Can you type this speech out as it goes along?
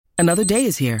Another day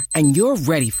is here, and you're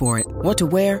ready for it. What to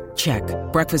wear? Check.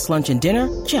 Breakfast, lunch, and dinner?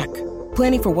 Check.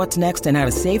 Planning for what's next and how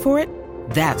to save for it?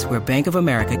 That's where Bank of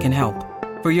America can help.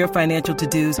 For your financial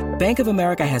to-dos, Bank of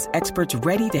America has experts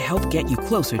ready to help get you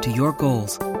closer to your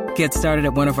goals. Get started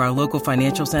at one of our local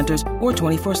financial centers or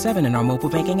 24/7 in our mobile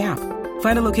banking app.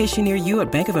 Find a location near you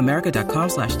at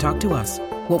bankofamerica.com/talktous.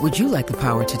 What would you like the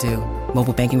power to do?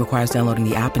 Mobile banking requires downloading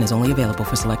the app and is only available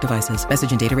for select devices.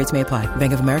 Message and data rates may apply.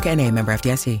 Bank of America N.A., member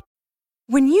FDIC.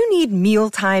 When you need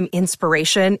mealtime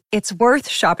inspiration, it's worth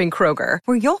shopping Kroger,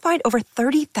 where you'll find over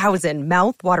 30,000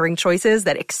 mouth-watering choices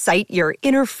that excite your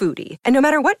inner foodie. And no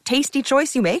matter what tasty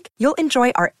choice you make, you'll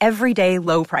enjoy our everyday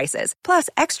low prices, plus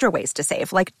extra ways to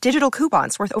save, like digital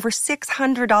coupons worth over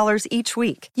 $600 each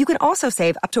week. You can also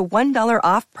save up to $1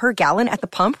 off per gallon at the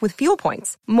pump with fuel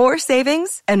points. More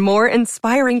savings and more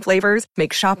inspiring flavors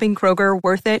make shopping Kroger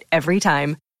worth it every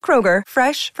time. Kroger,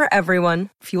 fresh for everyone.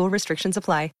 Fuel restrictions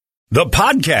apply. The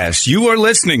podcast you are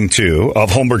listening to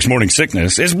of Holmberg's Morning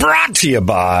Sickness is brought to you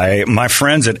by my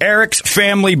friends at Eric's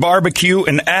Family Barbecue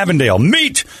in Avondale.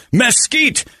 Meet,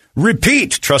 mesquite,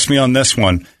 repeat. Trust me on this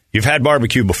one. You've had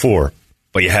barbecue before,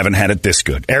 but you haven't had it this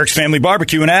good. Eric's Family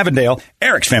Barbecue in Avondale,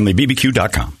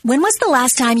 ericsfamilybbq.com. When was the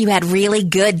last time you had really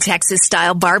good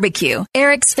Texas-style barbecue?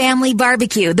 Eric's Family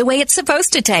Barbecue, the way it's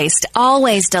supposed to taste.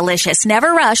 Always delicious,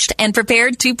 never rushed, and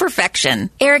prepared to perfection.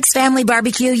 Eric's Family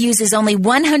Barbecue uses only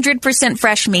 100%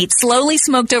 fresh meat, slowly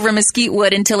smoked over mesquite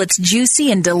wood until it's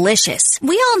juicy and delicious.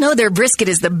 We all know their brisket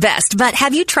is the best, but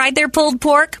have you tried their pulled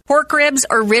pork ribs,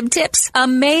 or rib tips?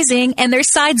 Amazing, and their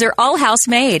sides are all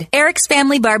house-made. Eric's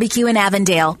Family Barbecue in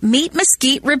Avondale. Meet,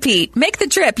 mesquite, repeat. Make the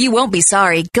trip. You won't be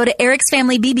sorry. Go to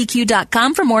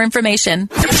ericsfamilybbq.com for more information.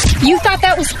 You thought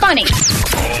that was funny.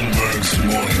 Holmberg's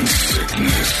Morning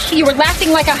Sickness. You were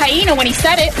laughing like a hyena when he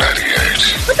said it.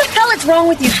 98. What the hell is wrong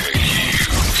with you?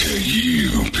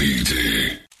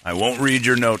 K-U-P-D. I won't read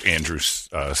your note, Andrew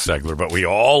Segler, but we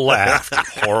all laughed.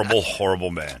 Horrible, horrible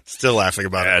man. Still laughing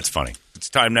about it. That's funny. It's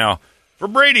time now for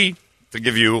Brady to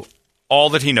give you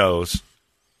all that he knows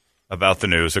about the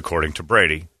news, according to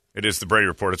Brady. It is the Brady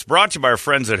Report. It's brought to you by our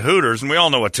friends at Hooters, and we all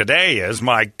know what today is.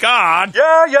 My God.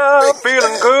 Yeah,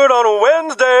 feeling good on a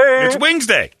Wednesday. It's Wings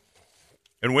Day.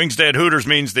 And Wings Day at Hooters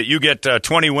means that you get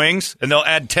 20 wings, and they'll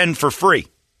add 10 for free.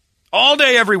 All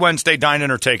day, every Wednesday,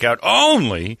 dine-in or takeout,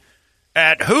 only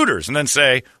at Hooters. And then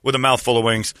say, with a mouthful of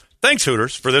wings, thanks,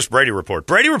 Hooters, for this Brady Report.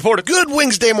 Brady Report. Good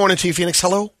Wings Day morning to you, Phoenix.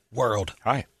 Hello, world.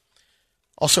 Hi.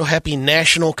 Also, happy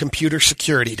National Computer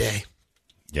Security Day.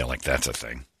 Yeah, like that's a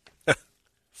thing.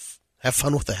 Have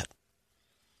fun with that.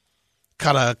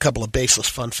 Got a couple of baseless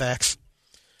fun facts.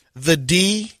 The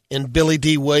D in Billy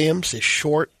D. Williams is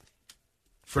short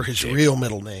for his real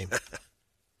middle name.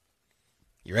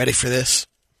 You ready for this?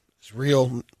 His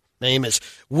real name is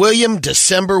William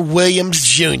December Williams,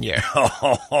 Jr.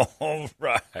 All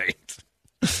right.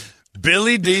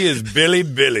 Billy D is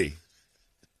Billy.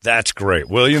 That's great.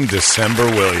 William December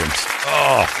Williams.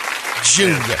 Oh,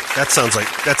 Jr. That sounds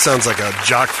like a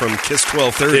jock from Kiss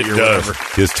 1230 or whatever.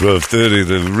 Kiss 1230,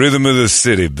 the rhythm of the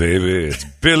city, baby. It's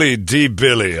Billy D.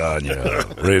 Billy on your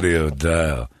radio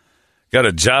dial. Got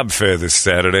a job fair this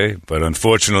Saturday, but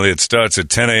unfortunately it starts at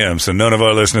 10 a.m., so none of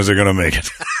our listeners are going to make it.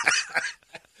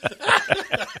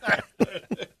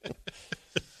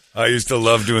 I used to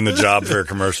love doing the job fair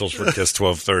commercials for Kiss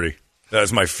 1230. That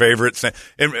was my favorite thing.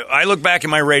 And I look back in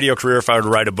my radio career, if I were to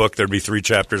write a book, there'd be 3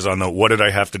 chapters on what did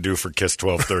I have to do for Kiss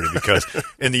 1230, because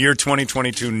in the year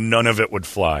 2022, none of it would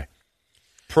fly.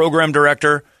 Program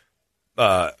director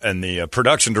and the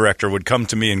production director would come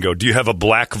to me and go, do you have a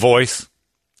black voice?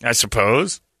 I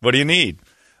suppose. What do you need?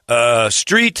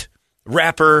 Street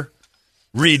rapper,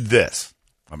 read this.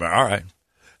 I'm like, all right.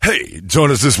 Hey,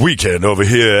 join us this weekend over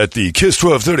here at the Kiss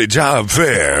 1230 Job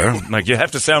Fair. I'm like, you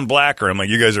have to sound blacker. I'm like,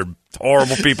 you guys are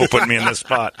horrible people putting me in this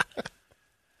spot.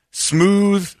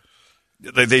 Smooth.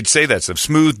 They'd say that stuff.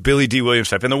 Smooth Billy D. Williams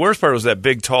type. And the worst part was that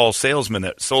big, tall salesman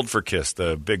that sold for Kiss,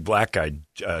 the big black guy,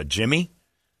 Jimmy.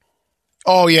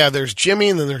 Oh, yeah, there's Jimmy,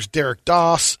 and then there's Derek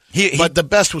Doss. But the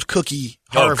best was Cookie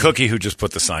Harvey. Oh, Cookie, who just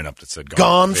put the sign up that said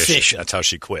Gone Fishing. That's how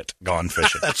she quit. Gone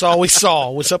Fishing. That's all we saw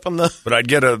was up on the... But I'd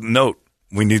get a note.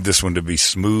 We need this one to be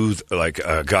smooth, like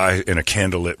a guy in a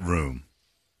candlelit room.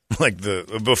 Like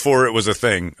before it was a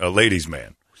thing, a ladies'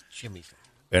 man. Jimmy.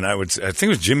 And I think it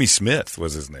was Jimmy Smith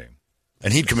was his name.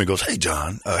 And he'd come and goes, hey,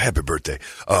 John, happy birthday.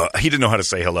 He didn't know how to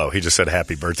say hello. He just said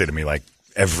happy birthday to me like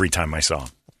every time I saw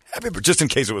him. Just in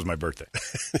case it was my birthday.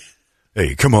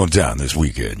 Hey, come on down this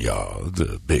weekend, y'all.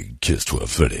 The big Kiss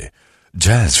 1230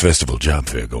 Jazz Festival Job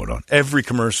Fair going on. Every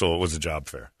commercial was a job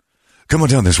fair. Come on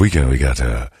down this weekend. We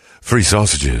got free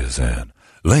sausages and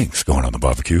links going on the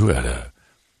barbecue at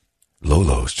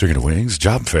Lolo's Chicken and Wings.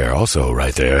 Job fair also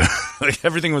right there. Like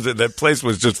everything was, that place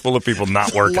was just full of people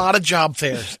not working. A lot of job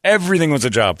fairs. Everything was a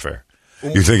job fair.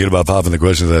 You thinking about popping the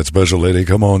question to that special lady?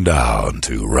 Come on down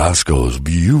to Roscoe's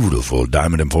beautiful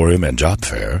Diamond Emporium and Job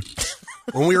Fair.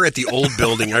 When we were at the old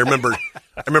building, I remember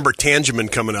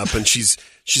Tangeman coming up, and she's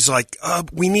like,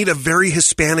 we need a very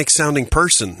Hispanic-sounding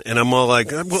person. And I'm all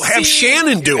like, well, have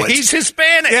Shannon do it. He's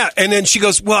Hispanic. Yeah, and then she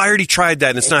goes, well, I already tried that,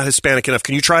 and it's not Hispanic enough.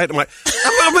 Can you try it? I'm like,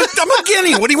 I'm a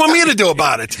guinea. What do you want me to do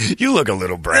about it? You look a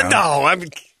little brown. No,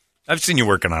 I've seen you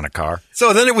working on a car.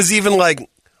 So then it was even like,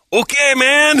 okay,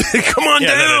 man, come on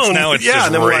down. Now it's just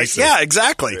and then we're like, racist. yeah,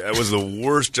 exactly. That was the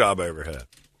worst job I ever had.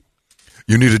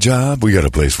 You need a job? We got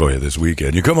a place for you this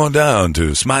weekend. You come on down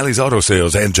to Smiley's Auto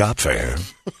Sales and Job Fair.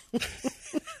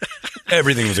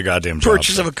 Everything was a goddamn job.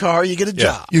 Purchase of a car, you get a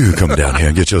job. You come down here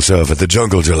and get yourself at the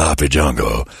Jungle Jalopy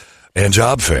Jungle and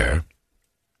Job Fair.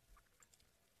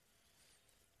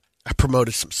 I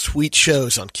promoted some sweet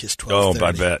shows on Kiss 1230. Oh,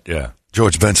 I bet, yeah.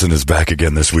 George Benson is back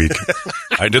again this week.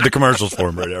 I did the commercials for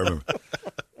him, right? I remember.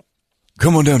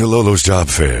 Come on down to Lolo's Job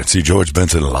Fair and see George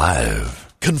Benson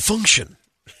live. Confunction.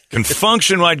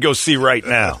 Confunction I'd go see right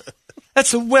now.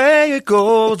 That's the way it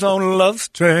goes on Love's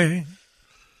Train.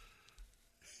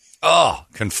 Oh,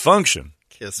 Confunction.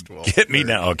 Kiss 12. Get me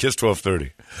now. Kiss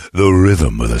 1230. The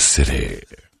rhythm of the city.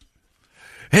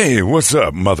 Hey, what's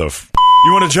up, You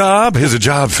want a job? Here's a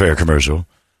job fair commercial.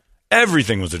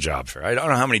 Everything was a job fair. I don't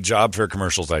know how many job fair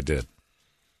commercials I did.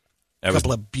 A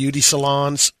couple of beauty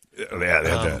salons. Yeah, they had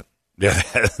that. Yeah,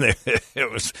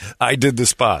 it was. I did the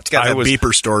spots. Got that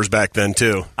beeper stores back then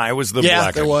too. I was the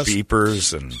black there was.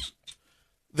 beepers and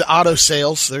the auto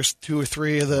sales. There's 2 or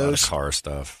 3 of a lot those. of car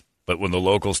stuff. But when the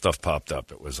local stuff popped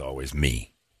up, it was always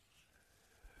me.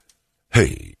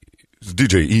 Hey, it's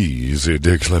DJ E's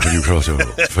Dick slapping you across your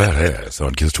fat ass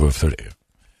on Kiss 1230.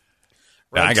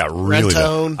 I got really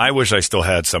bad. I wish I still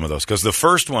had some of those, because the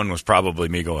first one was probably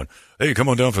me going, hey, come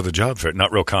on down for the job fair.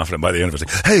 Not real confident. By the end of it,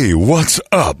 like, hey, what's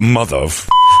up,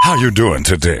 How you doing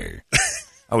today?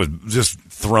 I was just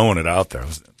throwing it out there.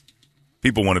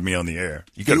 People wanted me on the air.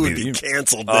 You would be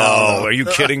canceled now. Oh, are you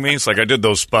kidding me? It's like I did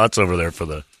those spots over there for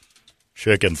the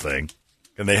chicken thing,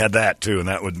 and they had that too, and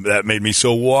that made me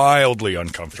so wildly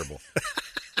uncomfortable.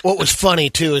 What was funny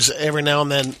too is every now and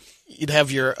then you'd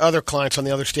have your other clients on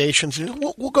the other stations. And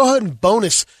we'll go ahead and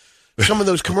bonus some of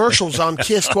those commercials on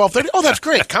Kiss 1230. Oh, that's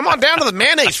great. Come on down to the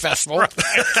Mayonnaise Festival.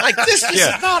 Like this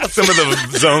is not a some of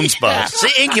the zone spots.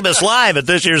 See Incubus live at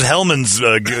this year's Hellman's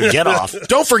Get Off.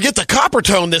 Don't forget the Copper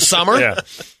Tone this summer. Yeah,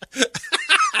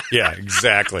 yeah,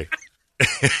 exactly.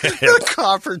 The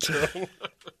Copper Tone.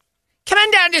 Come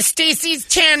on down to Stacy's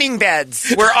Tanning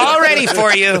Beds. We're all ready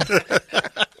for you.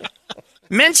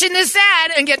 Mention this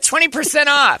ad and get 20%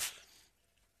 off.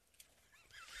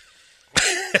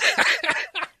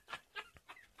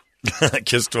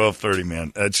 Kiss 1230,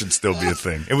 man. That should still be a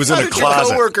thing. It was in How a did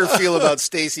closet. your coworker feel about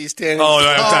Stacy's Tanning? Oh, no,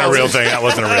 that's not a real thing. That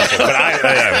wasn't a real thing.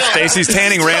 But Stacy's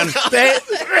Tanning ran.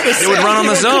 It would run on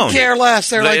the zone. Couldn't care less.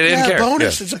 They're like, didn't care.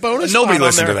 bonus. Yeah. It's a bonus. Nobody spot on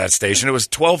listened to there. that station. It was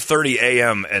 12:30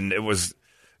 a.m. and it was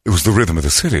the rhythm of the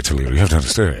city, Toledo. You have to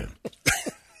understand.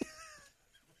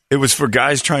 It was for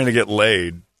guys trying to get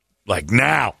laid, like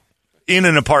now, in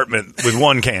an apartment with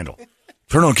one candle.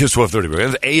 Turn on Kiss 1230. It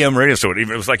was AM radio, so it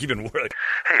was like even worse.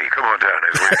 Hey, come on down.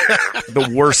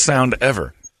 The worst sound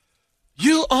ever.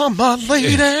 You are my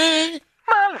lady.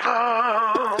 My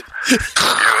love. You're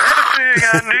everything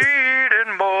I need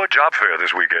and more. Job fair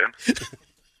this weekend.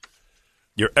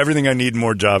 You're everything I need and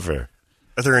more. Job fair.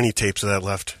 Are there any tapes of that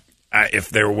left? If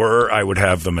there were, I would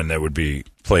have them, and they would be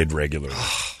played regularly.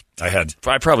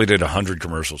 I probably did 100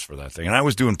 commercials for that thing, and I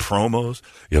was doing promos.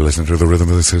 You listen to the rhythm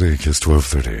of the city, Kiss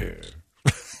 1230.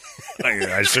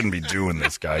 I shouldn't be doing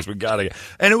this, guys. We gotta.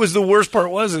 And it was the worst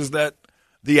part is that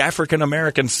the African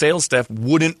American sales staff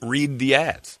wouldn't read the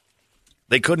ads.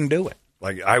 They couldn't do it.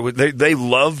 Like they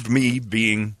loved me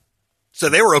being. So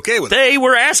they were okay with it. They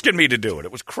were asking me to do it.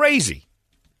 It was crazy.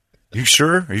 You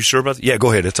sure? Are you sure about that? Yeah,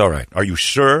 go ahead. It's all right. Are you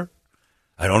sure?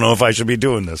 I don't know if I should be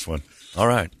doing this one. All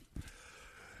right.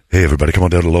 Hey, everybody, come on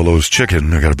down to Lolo's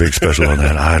Chicken. I got a big special on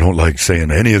that. I don't like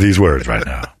saying any of these words right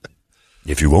now.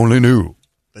 If you only knew.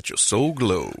 Let your soul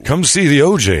glow. Come see the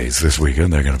OJs this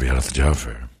weekend. They're going to be out at the job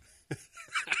fair.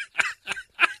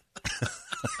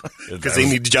 Because they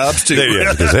need jobs, too.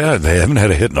 Because they haven't had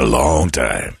a hit in a long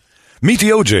time. Meet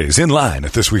the OJs in line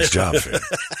at this week's job fair.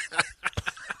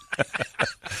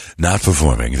 Not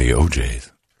performing, the OJs.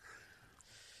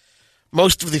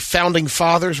 Most of the founding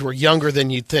fathers were younger than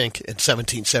you'd think in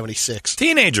 1776.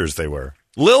 Teenagers they were.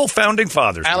 Lil founding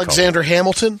fathers. Alexander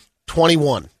Hamilton,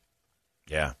 21.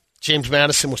 Yeah. James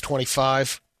Madison was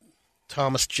 25.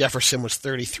 Thomas Jefferson was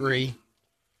 33.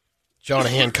 John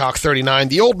Hancock, 39.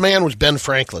 The old man was Ben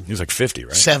Franklin. He was like 50,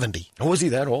 right? 70. Oh, was he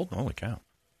that old? Holy cow.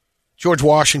 George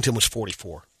Washington was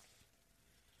 44.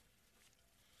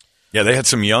 Yeah, they had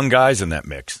some young guys in that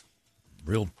mix.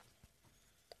 Real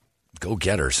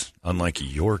go-getters, unlike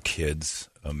your kids,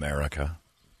 America.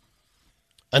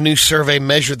 A new survey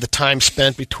measured the time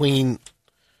spent between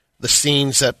the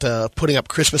scenes at putting up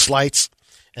Christmas lights,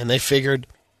 and they figured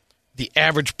the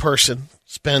average person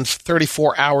spends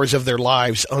 34 hours of their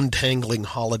lives untangling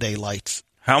holiday lights.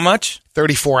 How much?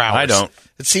 34 hours. I don't.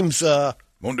 It seems...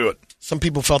 Won't do it. Some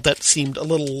people felt that seemed a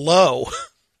little low.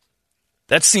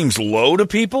 That seems low to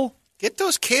people? Get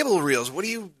those cable reels. What do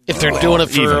you... If they're doing it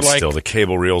for, even like... still, the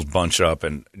cable reels bunch up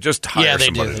and just hire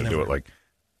somebody to do it. Like,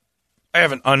 I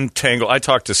haven't untangled... I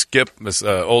talked to Skip, this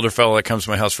older fellow that comes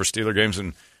to my house for Steeler games,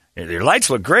 and your lights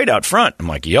look great out front. I'm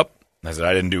like, yep. I said,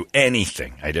 I didn't do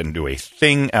anything. I didn't do a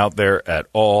thing out there at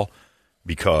all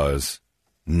because,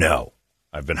 no.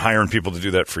 I've been hiring people to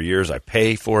do that for years. I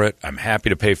pay for it. I'm happy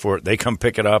to pay for it. They come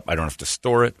pick it up. I don't have to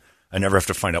store it. I never have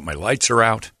to find out my lights are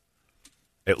out.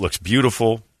 It looks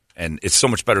beautiful, and it's so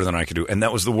much better than I could do. And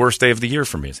that was the worst day of the year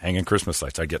for me, is hanging Christmas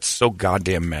lights. I get so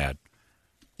goddamn mad.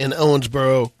 In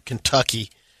Owensboro, Kentucky,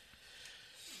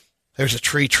 there's a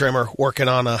tree trimmer working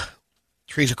on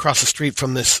trees across the street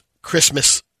from this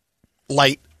Christmas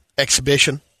light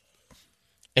exhibition,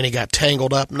 and he got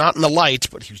tangled up, not in the lights,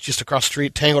 but he was just across the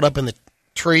street, tangled up in the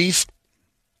trees,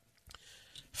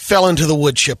 fell into the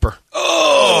wood chipper.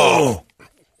 Oh!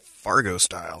 Fargo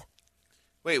style.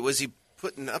 Wait, was he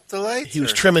putting up the lights? He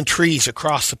was trimming trees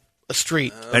across a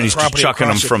street. And he's chucking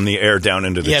them from the air down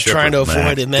into the chipper. Yeah, trying to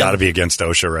avoid it. Got to be against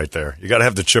OSHA right there. You got to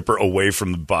have the chipper away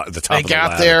from the top of the ladder. They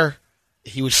got there.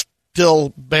 He was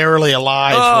still barely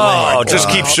alive. Oh, just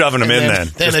keep shoving him in then.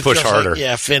 Just push harder.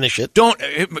 Finish it. Don't,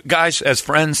 guys, as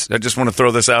friends, I just want to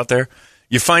throw this out there.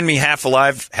 You find me half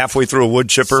alive, halfway through a wood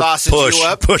chipper,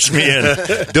 push me in.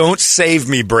 Don't save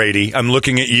me, Brady. I'm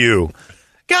looking at you.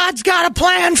 God's got a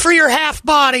plan for your half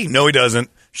body. No, he doesn't.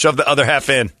 Shove the other half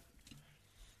in.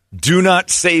 Do not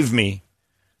save me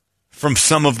from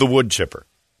some of the wood chipper.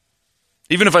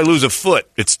 Even if I lose a foot,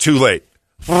 it's too late.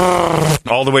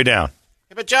 All the way down.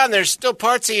 Yeah, but, John, there's still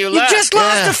parts of you left. You just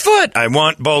lost a foot. I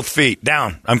want both feet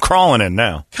down. I'm crawling in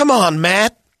now. Come on,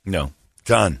 Matt. No.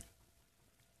 Done.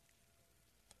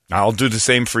 I'll do the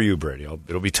same for you, Brady.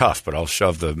 It'll be tough, but I'll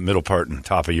shove the middle part and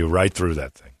top of you right through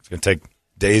that thing. It's going to take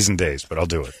days and days, but I'll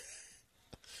do it.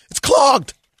 It's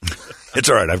clogged. It's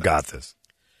all right. I've got this.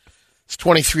 This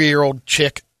 23-year-old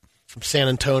chick from San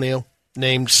Antonio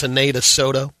named Sinead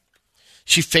Soto.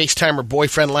 She FaceTimed her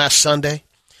boyfriend last Sunday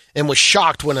and was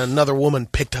shocked when another woman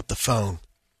picked up the phone.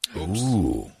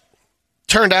 Ooh.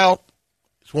 Turned out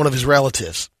it's one of his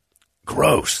relatives.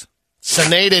 Gross.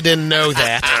 Sinead didn't know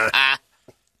that.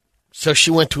 So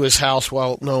she went to his house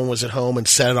while no one was at home and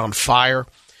set it on fire.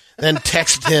 Then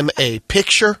texted him a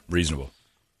picture. Reasonable.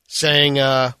 Saying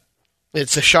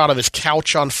it's a shot of his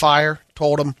couch on fire.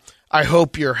 Told him, I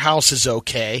hope your house is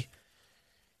okay.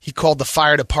 He called the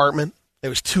fire department. It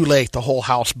was too late. The whole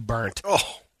house burnt.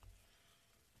 Oh.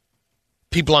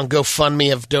 People on GoFundMe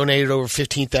have donated over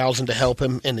 $15,000 to help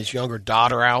him and his younger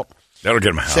daughter out. That'll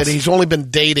get him a house. Said he's only been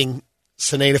dating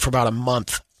Sinead for about a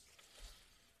month.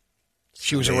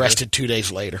 She was arrested 2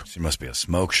 days later. She must be a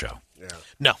smoke show. Yeah.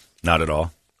 No. Not at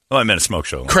all. Oh, I meant a smoke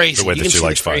show. Crazy. The way You that can she see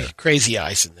likes the fire. crazy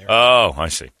eyes in there. Oh, I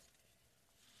see.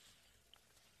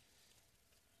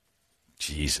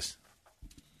 Jesus.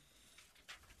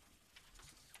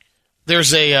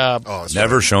 There's a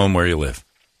never show them where you live.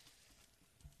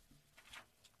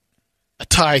 A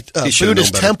Thai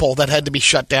Buddhist temple that had to be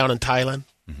shut down in Thailand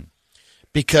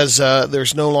because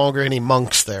there's no longer any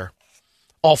monks there.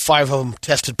 All 5 of them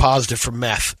tested positive for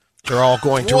meth. They're all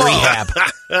going to rehab.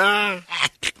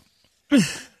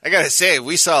 I got to say,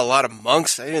 we saw a lot of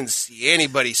monks. I didn't see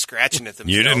anybody scratching at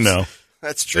themselves. You didn't know.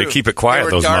 That's true. They keep it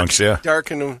quiet, those monks, yeah. Dark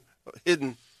and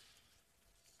hidden.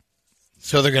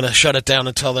 So they're going to shut it down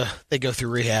until they go through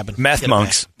rehab. And Meth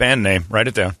monks. Band name. Write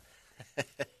it down.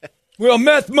 We're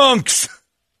meth monks.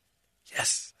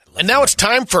 Yes. And now it's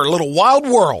time for a little Wild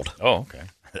World. Oh, okay.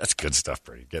 That's good stuff,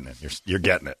 Brady. Getting it. You're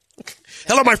getting it.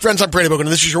 Hello, my friends. I'm Brady Bogan, and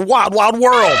this is your Wild, Wild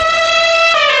World.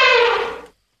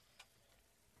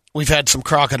 We've had some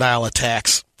crocodile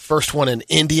attacks. First one in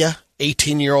India,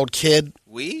 18-year-old kid.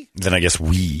 We? Then I guess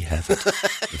we have it.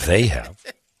 They have.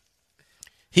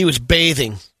 He was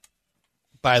bathing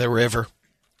by the river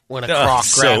when a croc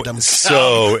grabbed him. That's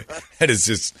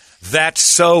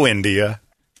so India.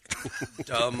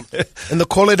 Dumb. In the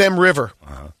Kollidam River.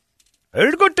 I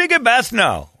will go take a bath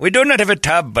now. We do not have a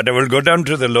tub, but I will go down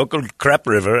to the local crap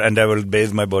river and I will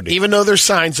bathe my body. Even though there's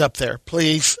signs up there,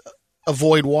 please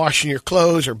avoid washing your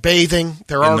clothes or bathing.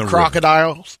 There In are the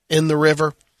crocodiles in the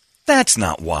river. That's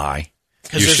not why.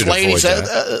 Because there's ladies.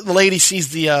 The lady sees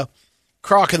the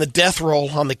croc and the death roll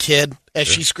on the kid as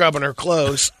she's scrubbing her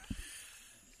clothes.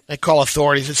 They call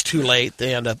authorities. It's too late.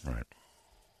 They end up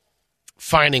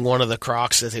finding one of the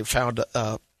crocs as they found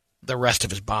the rest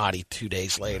of his body 2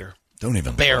 days later. Don't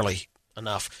even barely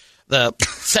enough. The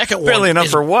second one barely enough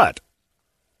for what?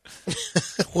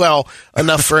 Well,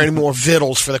 enough for any more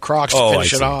vittles for the crocs to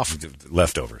finish it off.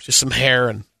 Leftovers, just some hair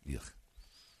and.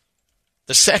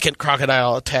 The second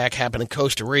crocodile attack happened in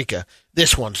Costa Rica.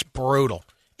 This one's brutal.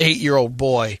 8-year-old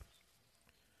boy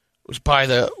was by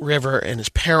the river, and his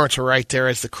parents were right there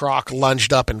as the croc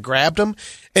lunged up and grabbed him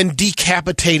and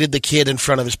decapitated the kid in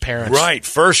front of his parents. Right,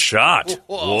 first shot.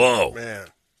 Whoa. Man.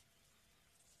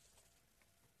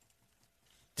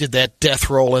 Did that death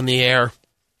roll in the air.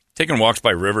 Taking walks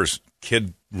by rivers,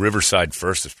 kid Riverside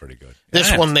first is pretty good.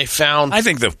 This one they found. I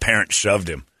think the parent shoved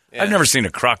him. Yeah. I've never seen a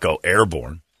croc go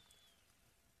airborne.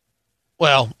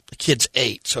 Well, the kid's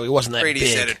 8, so he wasn't that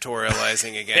Brady's big.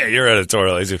 editorializing again. Yeah, you're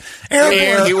editorializing.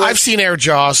 I've seen air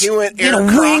jaws. He went He had a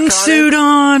wingsuit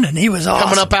on, and he was awesome.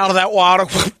 Coming up out of that water.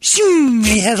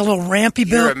 He has a little ramp he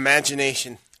built. Your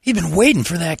imagination. He'd been waiting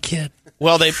for that kid.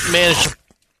 Well, they managed to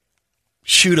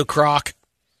shoot a croc,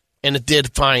 and it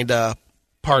did find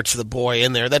parts of the boy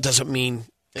in there. That doesn't mean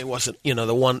it wasn't,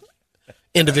 the one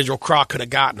individual croc could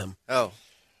have gotten him. Oh.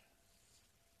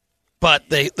 But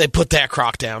they put that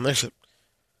croc down. There's a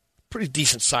pretty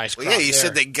decent sized croc. Well, yeah, you there.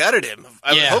 said they gutted him.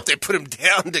 I would hope they put him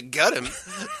down to gut him.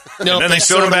 No, and then they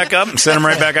sewed him back up and sent him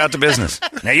right back out to business.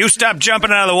 Now you stop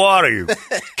jumping out of the water, you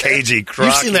cagey croc.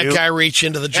 You've seen that guy reach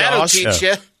into the jaws. That'll teach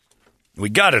you. We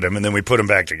gutted him, and then we put him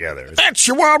back together. That's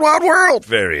your wild, wild world.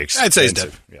 Very expensive. I'd say he's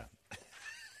dead. Yeah.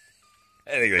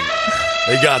 Anyway,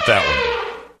 they got that one.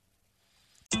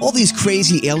 All these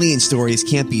crazy alien stories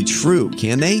can't be true,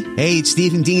 can they? Hey, it's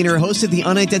Stephen Diener, host of the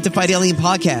Unidentified Alien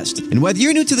Podcast. And whether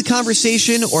you're new to the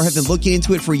conversation or have been looking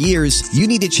into it for years, you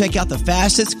need to check out the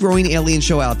fastest growing alien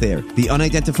show out there, the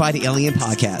Unidentified Alien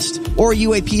Podcast, or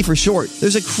UAP for short.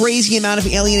 There's a crazy amount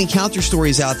of alien encounter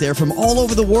stories out there from all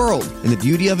over the world. And the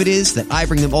beauty of it is that I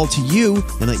bring them all to you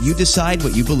and let you decide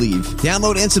what you believe.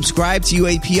 Download and subscribe to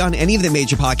UAP on any of the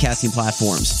major podcasting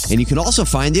platforms. And you can also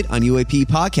find it on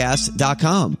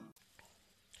UAPpodcast.com.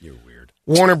 You're weird.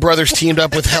 Warner Brothers teamed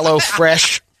up with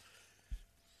HelloFresh.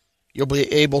 You'll be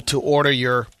able to order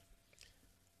your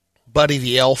Buddy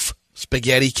the Elf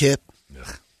spaghetti kit.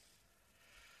 Ugh.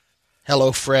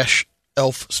 HelloFresh,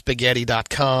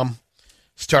 elfspaghetti.com.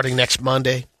 Starting next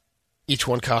Monday. Each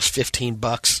one costs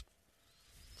 $15.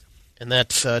 And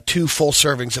that's 2 full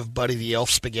servings of Buddy the Elf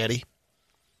spaghetti.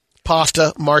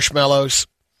 Pasta, marshmallows,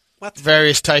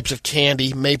 various types of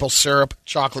candy, maple syrup,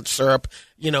 chocolate syrup,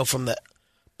 from the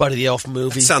Buddy the Elf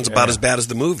movie. That sounds about as bad as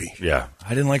the movie. Yeah. I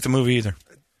didn't like the movie either.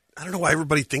 I don't know why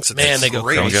everybody thinks it's they go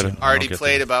great. crazy. Already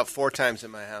played about 4 times in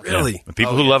my house. Really? Yeah. The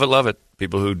people who love it, love it.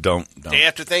 People who don't. Day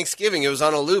after Thanksgiving, it was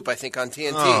on a loop, I think, on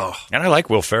TNT. Oh. And I like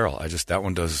Will Ferrell. That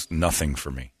one does nothing for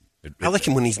me. I like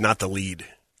him when he's not the lead,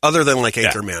 other than like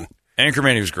Anchorman.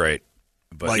 Anchorman, he was great.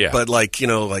 But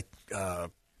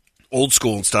old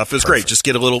school and stuff is great. Just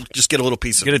get a little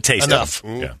piece of Get a taste enough. of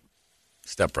it. Yeah.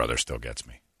 Step Brother still gets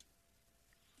me.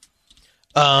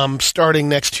 Starting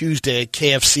next Tuesday,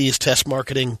 KFC is test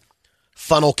marketing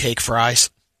funnel cake fries.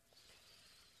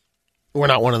 We're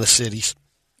not one of the cities.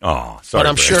 Oh, sorry. But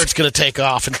I'm Brad. sure it's going to take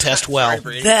off and test well.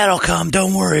 That'll come.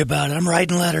 Don't worry about it. I'm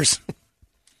writing letters.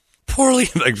 Poorly.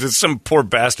 Like some poor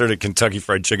bastard at Kentucky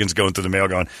Fried Chicken's going through the mail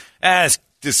going,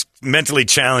 this mentally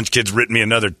challenged kid's written me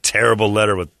another terrible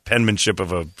letter with penmanship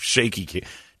of a shaky kid.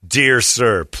 Dear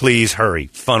sir, please hurry.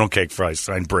 Funnel cake fries,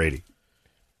 signed Brady.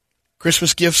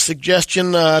 Christmas gift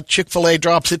suggestion, Chick-fil-A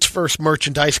drops its first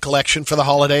merchandise collection for the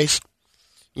holidays.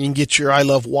 You can get your I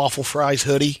Love Waffle Fries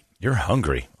hoodie. You're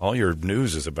hungry. All your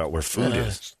news is about where food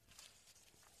is.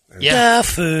 Yeah. Duh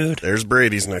food. There's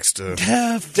Brady's next to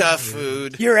Duh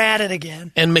food. You're at it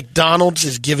again. And McDonald's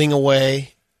is giving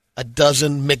away a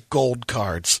dozen McGold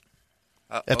cards.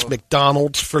 Uh-oh. That's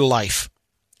McDonald's for life.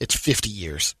 It's 50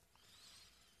 years.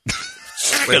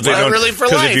 Wait, really for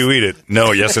life? Because if you eat it.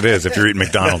 No, yes it is. If you're eating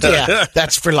McDonald's. Yeah,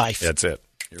 that's for life. That's it.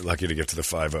 You're lucky to get to the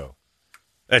 5-0.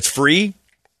 That's free?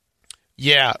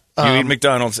 Yeah. You eat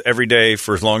McDonald's every day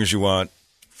for as long as you want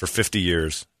for 50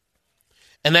 years.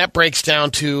 And that breaks down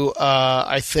to,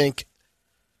 I think,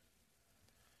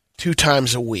 2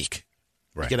 times a week.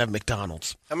 Right. You can have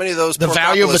McDonald's. How many of those The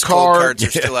value of the Porkopolis gold card cards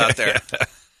are still out there?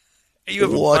 You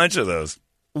have a bunch of those.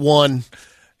 one.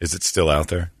 Is it still out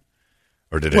there?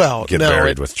 Or did it Well, get no,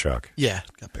 buried it- with Chuck? Yeah,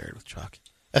 it got buried with Chuck.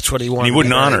 That's what he And wanted. he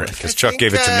wouldn't to be honor buried it with. because Chuck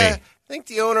gave it to me. I think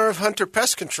the owner of Hunter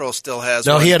Pest Control still has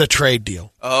No, one. he had a trade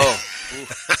deal. Oh.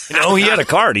 No, he had a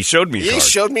card. He showed me a He card.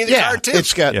 showed me the Yeah, card, too.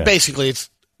 it's got Yeah. basically it's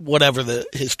whatever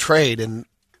his trade and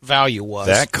value was.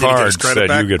 That Did he get card his credit said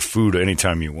back? you get food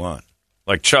anytime you want.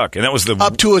 Like Chuck. And that was the...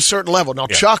 up to a certain level. Now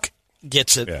Yeah. Chuck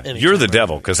gets it. Yeah. anytime. You're the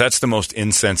devil because that's the most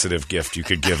insensitive gift you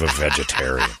could give a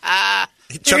vegetarian.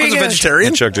 Chuck was a vegetarian?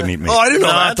 And Chuck didn't eat meat. Oh, I didn't know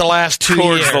Not that. the last 2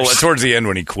 years. Towards the end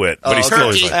when he quit. But he's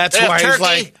still turkey. like, That's Yeah, why he's turkey.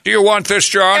 like, do you want this,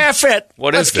 John? F it.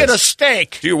 What Let's is get this? a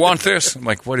steak. Do you want this? I'm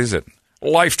like, what is it?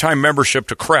 Lifetime membership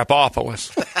to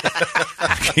Crapopolis.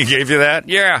 He gave you that?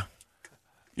 Yeah.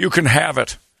 You can have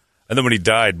it. And then when he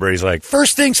died, Brady's like,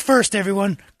 First things first,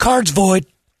 everyone. Card's void.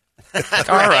 all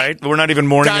right, we're not even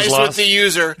mourning Guys his with loss. the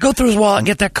user. Go through his wallet and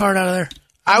get that card out of there.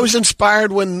 I was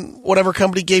inspired when whatever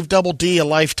company gave Double D a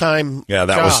lifetime Yeah,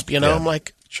 that job. was- You know, yeah. I'm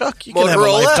like, Chuck, you can have a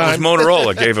Motorola? It lifetime. was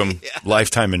Motorola gave him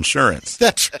lifetime insurance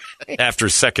That's after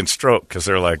his second stroke because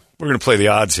they're like, we're going to play the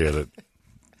odds here that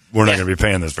we're not going to be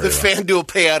paying this The very long. FanDuel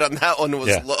payout on that one was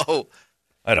Yeah. low.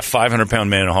 I had a 500-pound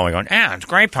man in the hallway going, the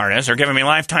great part is they're giving me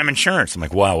lifetime insurance. I'm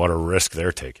like, wow, what a risk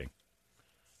they're taking.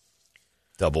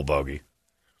 Double bogey.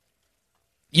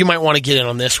 you might want to get in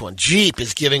on this one. Jeep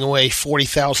is giving away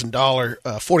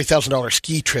 $40,000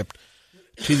 ski trip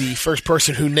to the first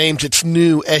person who names its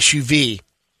new SUV.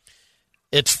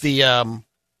 It's the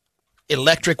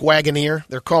electric Wagoneer.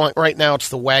 They're calling it right now. It's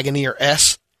the Wagoneer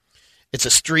S. It's a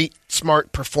street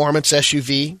smart performance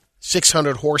SUV,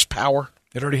 600 horsepower.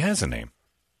 It already has a name.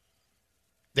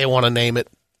 They want to name it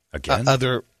Again?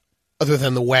 other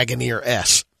than the Wagoneer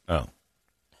S. Oh.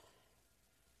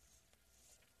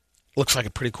 Looks like a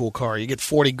pretty cool car. You get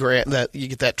 $40,000. That you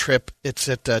get that trip. It's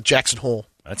at Jackson Hole,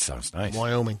 That sounds nice.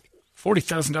 Wyoming.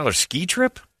 $40,000 ski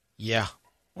trip? Yeah.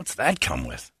 What's that come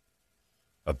with?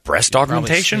 A breast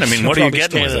augmentation? I mean, You'll what are you probably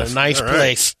getting stay with at this? a nice All right.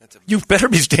 place. You better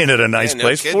be staying at a nice Yeah, no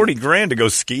place. kidding. $40,000 to go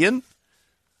skiing?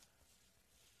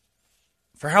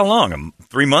 For how long?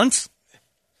 3 months?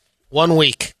 1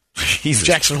 week. Jesus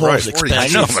Jackson Hole is Christ.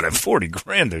 expensive. I know, but at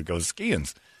 $40,000 to go skiing,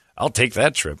 I'll take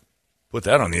that trip. Put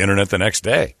that on the internet the next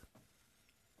day.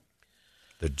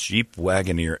 The Jeep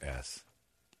Wagoneer S.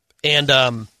 And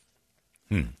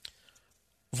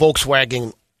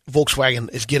Volkswagen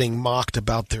is getting mocked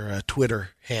about their Twitter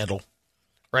handle.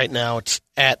 Right now, it's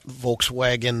at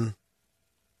Volkswagen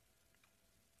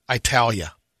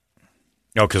Italia.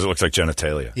 Oh, because it looks like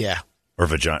genitalia. Yeah, Or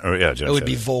vagina. Or, yeah, genitalia. it would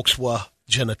be Volkswagen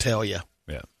Genitalia.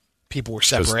 Yeah. People were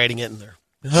separating it, and they're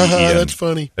GEN. that's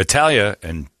funny. Italia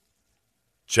and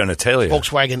genitalia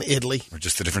Volkswagen Italy. are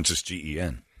just the difference is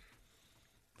GEN.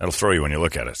 That'll throw you when you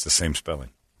look at it. It's the same spelling.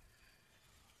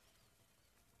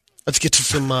 Let's get to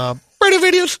some radio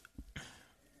videos.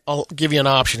 I'll give you an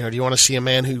option here. Do you want to see a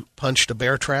man who punched a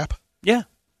bear trap? Yeah,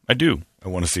 I do. I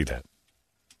want to see that.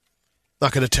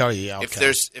 Not going to tell you the outcome.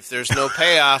 If there's no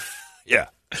payoff, Yeah.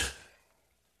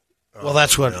 Well,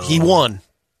 that's what he won.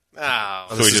 oh,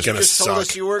 So he you just gonna just told suck.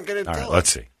 us you weren't going to All tell right, us. let's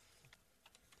see.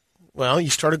 Well, you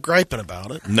started griping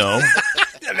about it. No.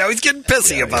 Now he's getting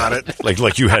pissy about it.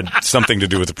 like you had something to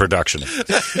do with the production.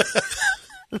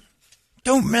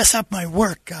 Don't mess up my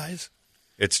work, guys.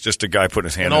 It's just a guy putting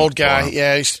his hand An in old the guy, bottom.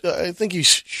 yeah. I think he's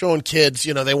showing kids.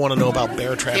 You know, they want to know about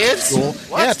bear traps at Kids? school.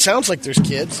 What? Yeah, it sounds like there's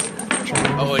kids.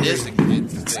 Oh, it is the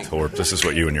kids thing. Torp, this is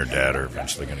what you and your dad are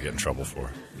eventually going to get in trouble for.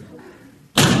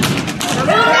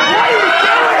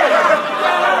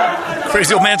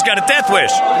 Crazy old man's got a death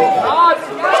wish.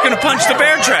 He's going to punch the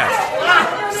bear trap.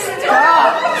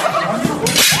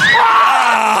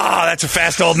 Ah, that's a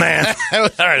fast old man. All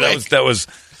right, that was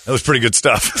pretty good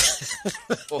stuff.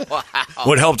 Wow.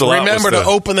 What helped a lot Remember was to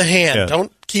open the hand. Yeah.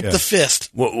 Don't keep Yeah. the fist.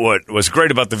 What was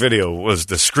great about the video was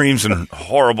the screams and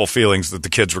horrible feelings that the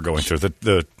kids were going through.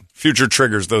 The future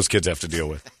triggers those kids have to deal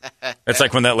with. It's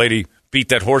like when that lady beat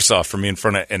that horse off from me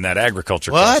in that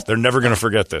agriculture class. What? They're never going to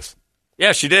forget this.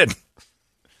 Yeah, she did.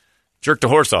 Jerked a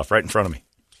horse off right in front of me.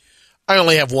 I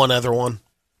only have one other one,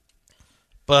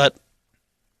 but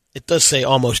it does say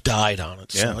almost died on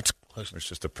it. Yeah. So it's close. There's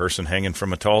just a person hanging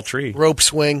from a tall tree. Rope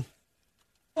swing.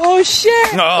 Oh,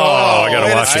 shit. Oh, I got to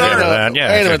Wait a watch again of minute. that. Yeah,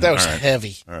 Wait a okay. minute, that was All right.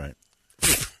 heavy. All right.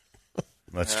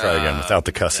 Let's try again without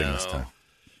the cussing this time.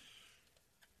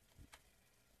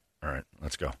 All right,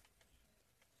 let's go.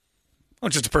 Oh,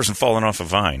 just a person falling off a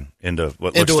vine into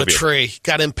what Into looks a to be tree.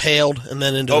 Got impaled and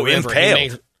then into Oh, the river. He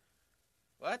impaled.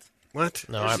 What? What?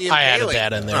 No, Where's the I added impaling?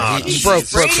 that in there. Oh, he broke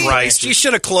Jesus Christ. You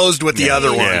should have closed with the other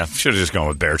one. Yeah, should have just gone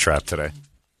with Bear Trap today.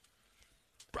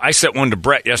 I sent one to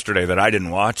Brett yesterday that I didn't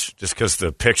watch just because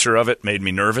the picture of it made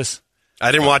me nervous.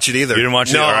 I didn't watch it either. You didn't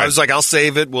watch it? No, All right. I was like, I'll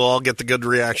save it. We'll all get the good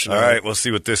reaction. All right, we'll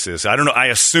see what this is. I don't know. I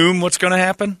assume what's going to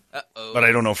happen, but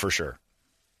I don't know for sure.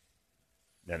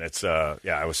 And it's,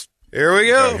 I was. Here we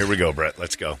go. Okay, here we go, Brett.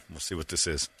 Let's go. We'll see what this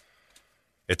is.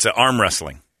 It's arm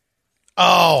wrestling.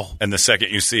 Oh. And the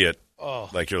second you see it, you're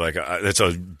like, it's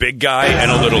a big guy and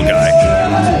a little guy.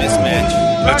 Mismatch.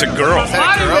 That's a girl. Is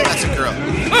that a girl? That's a girl.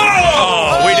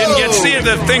 Oh, we didn't get to see it.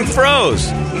 The thing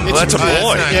froze. Well, that's a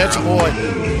boy. Yeah, it's a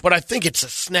boy. But I think it's a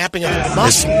snapping of the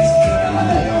muscle.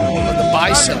 Of the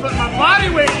bicep.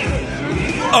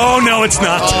 Oh, no, it's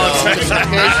not.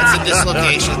 That's a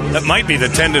dislocation. That might be the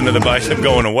tendon of the bicep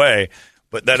going away,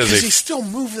 but that is Because he's still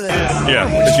moving that. Yeah,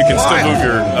 because you can still move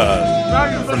your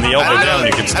from the elbow down.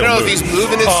 You can still I don't know move. if he's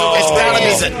moving it. It's not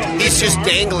him. He's just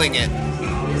dangling it.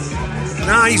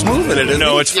 Nah, he's moving it.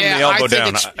 No, it's from the elbow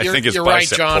down. I think his you're right,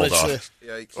 bicep John. pulled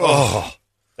It's off. Oh,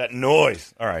 that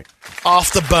noise! All right,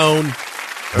 off the bone.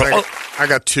 I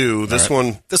got two. This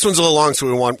one's a little long, so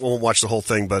we won't watch the whole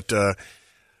thing. But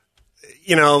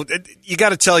you got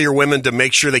to tell your women to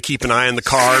make sure they keep an eye on the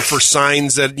car for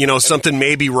signs that something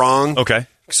may be wrong. Okay.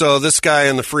 So this guy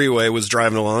on the freeway was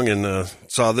driving along and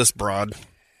saw this broad.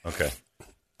 Okay.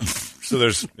 So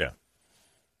there's it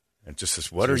just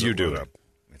says, "What are you doing?"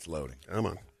 It's loading. Come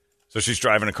on. So she's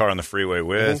driving a car on the freeway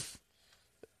with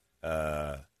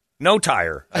no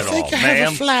tire at all, I have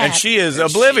ma'am. a flat. And she is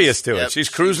oblivious to it. She's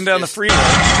cruising down the freeway.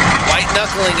 White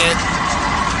knuckling it.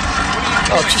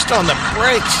 Oh, just on the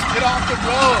brakes. Get off the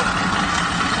road.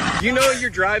 You know you're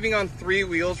driving on 3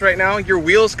 wheels right now? Your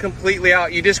wheel's completely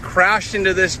out. You just crashed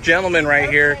into this gentleman right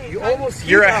here.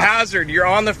 You're a hazard. You're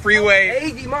on the freeway.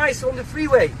 80 miles on the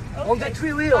freeway, on the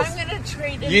 3 wheels. I'm going to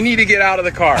trade it. You need to get out of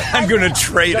the car. I'm going to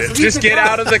trade it. Just get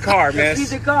out of the car, miss.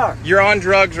 Leave the car. You're on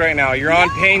drugs right now. You're on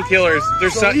painkillers.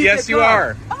 Yes, you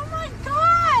are. Oh my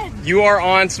God. You are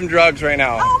on some drugs right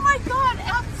now. Oh my God,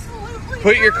 absolutely.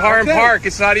 Put your car in park.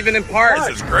 It's not even in park.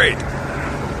 This is great.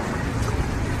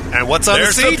 And what's on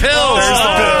There's the seat? the pills.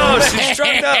 Oh, she's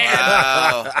drugged up.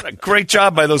 Wow. Great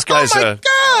job by those guys. Oh, my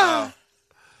God.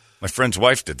 My friend's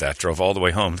wife did that, drove all the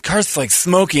way home. The car's like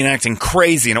smoky and acting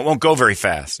crazy, and it won't go very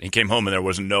fast. He came home, and there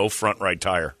was no front right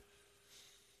tire.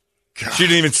 God. She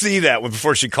didn't even see that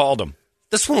before she called him.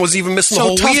 This one was even missing So the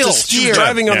whole tough to wheel. steer. She was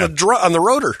driving on Yeah. the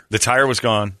rotor. The tire was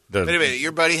gone. Wait a minute.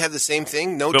 Your buddy had the same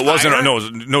thing? No It tire? wasn't. No, it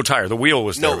was no tire. The wheel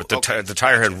was there, No, but the, okay. the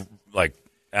tire had like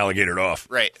alligatored off.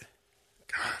 Right.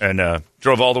 And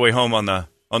drove all the way home on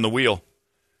the wheel.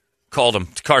 Called him.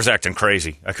 The car's acting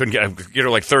crazy. I couldn't get her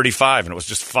like 35, and it was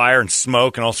just fire and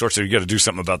smoke and all sorts of. You got to do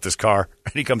something about this car.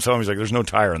 And he comes home. He's like, "There's no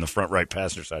tire on the front right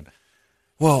passenger side."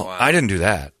 Well, I didn't do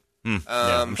that. Yeah,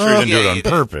 I'm sure he didn't do it on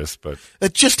purpose, but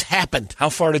it just happened. How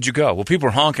far did you go? Well, people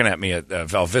were honking at me at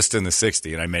Val Vista in the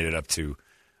 60, and I made it up to.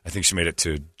 I think she made it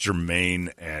to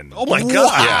Germain and. Oh my God!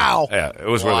 Wow. Yeah, it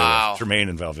was really low. Germain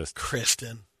and Val Vista.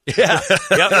 Kristen. Yeah.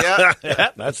 Yeah,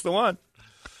 that's the one.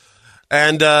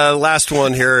 And last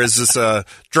one here is this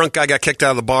drunk guy got kicked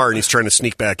out of the bar and he's trying to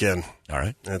sneak back in. All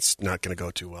right. That's not going to go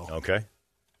too well. Okay.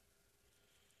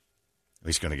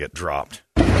 He's going to get dropped.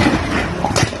 He's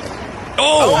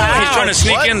trying to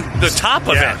sneak in the top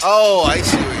of it. Oh, I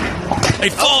see. He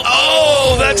falls.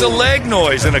 Oh, that's a leg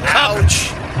noise and a cup.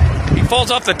 He falls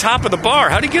off the top of the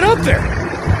bar. How'd he get up there?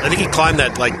 I think he climbed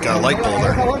that light pole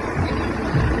there.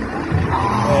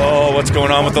 Oh, what's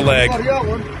going on with the leg?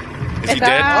 Is he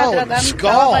dead? Oh,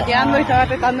 skull.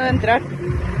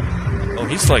 Oh,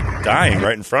 he's like dying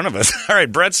right in front of us. All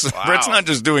right, Brett's not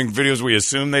just doing videos we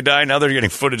assume they die. Now they're getting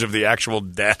footage of the actual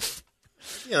death.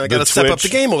 Yeah, I got to step up the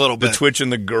game a little bit. The twitch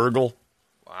and the gurgle.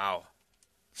 Wow.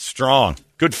 Strong.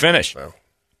 Good finish. Wow.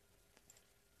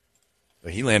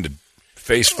 But he landed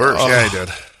face first. Yeah, he did.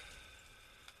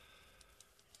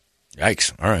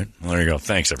 Yikes. All right. Well, there you go.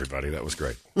 Thanks, everybody. That was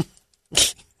great.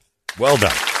 Well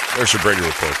done. There's your Brady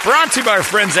Report. Brought to you by our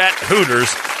friends at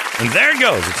Hooters. And there it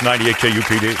goes. It's 98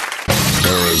 KUPD.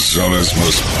 Arizona's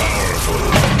most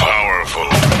powerful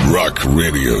rock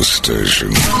radio station.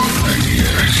 98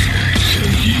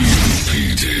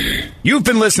 KUPD. You've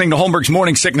been listening to Holmberg's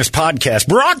Morning Sickness Podcast,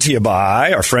 brought to you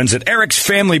by our friends at Eric's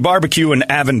Family Barbecue in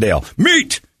Avondale.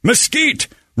 Meet, mesquite,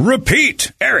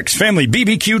 repeat.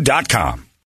 Eric'sFamilyBBQ.com.